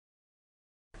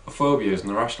Phobia is an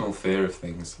irrational fear of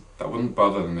things that wouldn't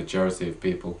bother the majority of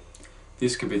people.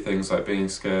 These could be things like being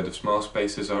scared of small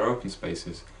spaces or open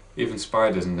spaces, even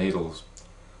spiders and needles.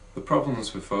 The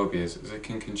problems with phobias is it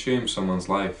can consume someone's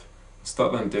life and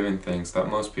stop them doing things that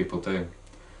most people do.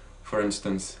 For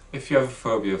instance, if you have a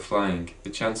phobia of flying, the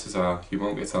chances are you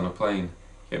won't get on a plane,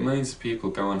 yet millions of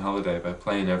people go on holiday by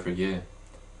plane every year.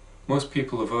 Most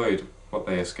people avoid what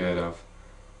they are scared of,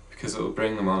 because it will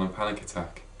bring them on a panic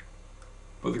attack.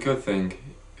 But the good thing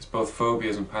is both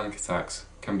phobias and panic attacks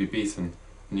can be beaten,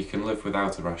 and you can live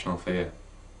without irrational fear.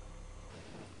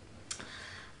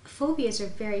 Phobias are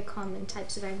very common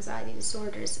types of anxiety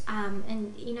disorders,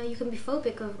 and you can be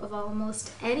phobic of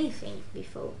almost anything. You can be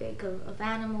phobic of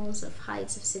animals, of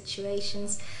heights, of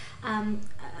situations. A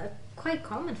quite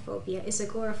common phobia is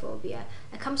agoraphobia.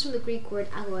 It comes from the Greek word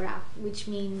agora, which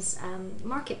means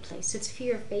marketplace. So it's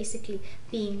fear of basically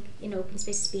being in open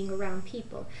spaces, being around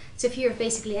people. It's a fear of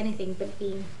basically anything but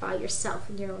being by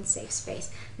yourself in your own safe space.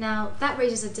 Now that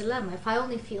raises a dilemma. If I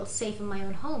only feel safe in my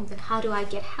own home, then how do I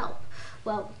get help?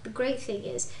 Well, the great thing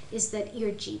is that your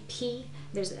GP,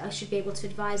 I should be able to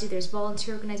advise you. There's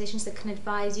volunteer organizations that can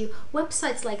advise you.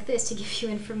 Websites like this to give you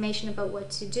information about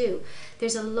what to do.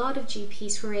 There's a lot of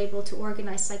GPs who are able to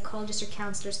organize psychologists or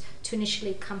counselors to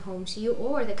initially come home to you,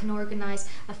 or that can organize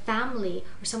a family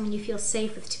or someone you feel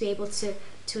safe with to be able to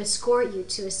escort you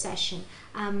to a session.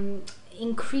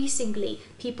 Increasingly,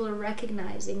 people are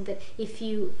recognizing that if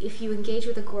you engage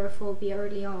with agoraphobia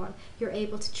early on, you're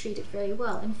able to treat it very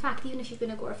well. In fact, even if you've been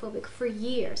agoraphobic for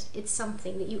years, it's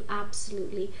something that you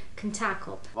absolutely can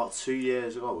tackle. About 2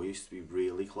 years ago, I used to be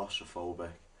really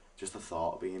claustrophobic. Just the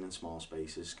thought of being in small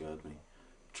spaces scared me.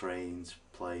 Trains,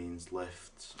 planes,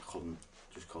 lifts,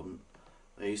 just couldn't.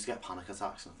 I used to get panic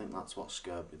attacks, and I think that's what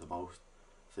scared me the most.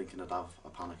 Thinking I'd have a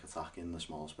panic attack in the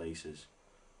small spaces.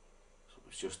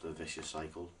 It's just a vicious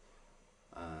cycle.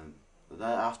 But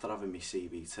then after having my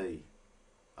CBT,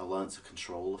 I learnt to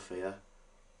control the fear.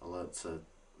 I learnt to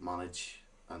manage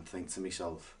and think to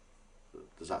myself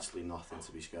that there's actually nothing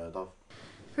to be scared of.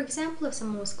 For example, if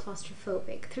someone was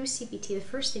claustrophobic, through CBT, the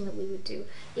first thing that we would do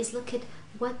is look at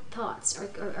what thoughts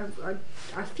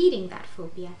are feeding that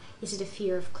phobia. Is it a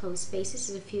fear of closed spaces?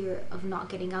 Is it a fear of not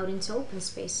getting out into open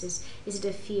spaces? Is it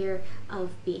a fear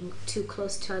of being too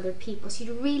close to other people? So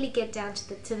you really get down to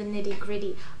the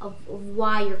nitty-gritty of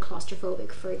why you're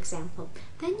claustrophobic, for example.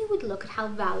 Then you would look at how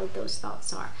valid those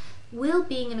thoughts are. Will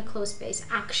being in a closed space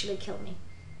actually kill me?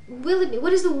 Will it be?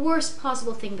 What is the worst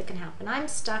possible thing that can happen? I'm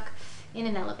stuck in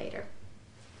an elevator.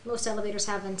 Most elevators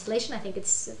have ventilation. I think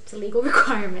it's a legal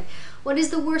requirement. What is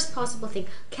the worst possible thing?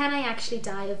 Can I actually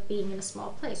die of being in a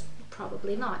small place?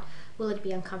 Probably not. Will it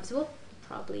be uncomfortable?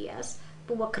 Probably yes.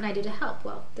 But what can I do to help?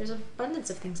 Well, there's an abundance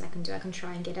of things I can do. I can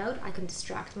try and get out. I can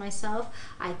distract myself.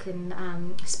 I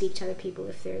can speak to other people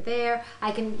if they're there.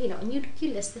 I can, and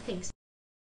you list the things.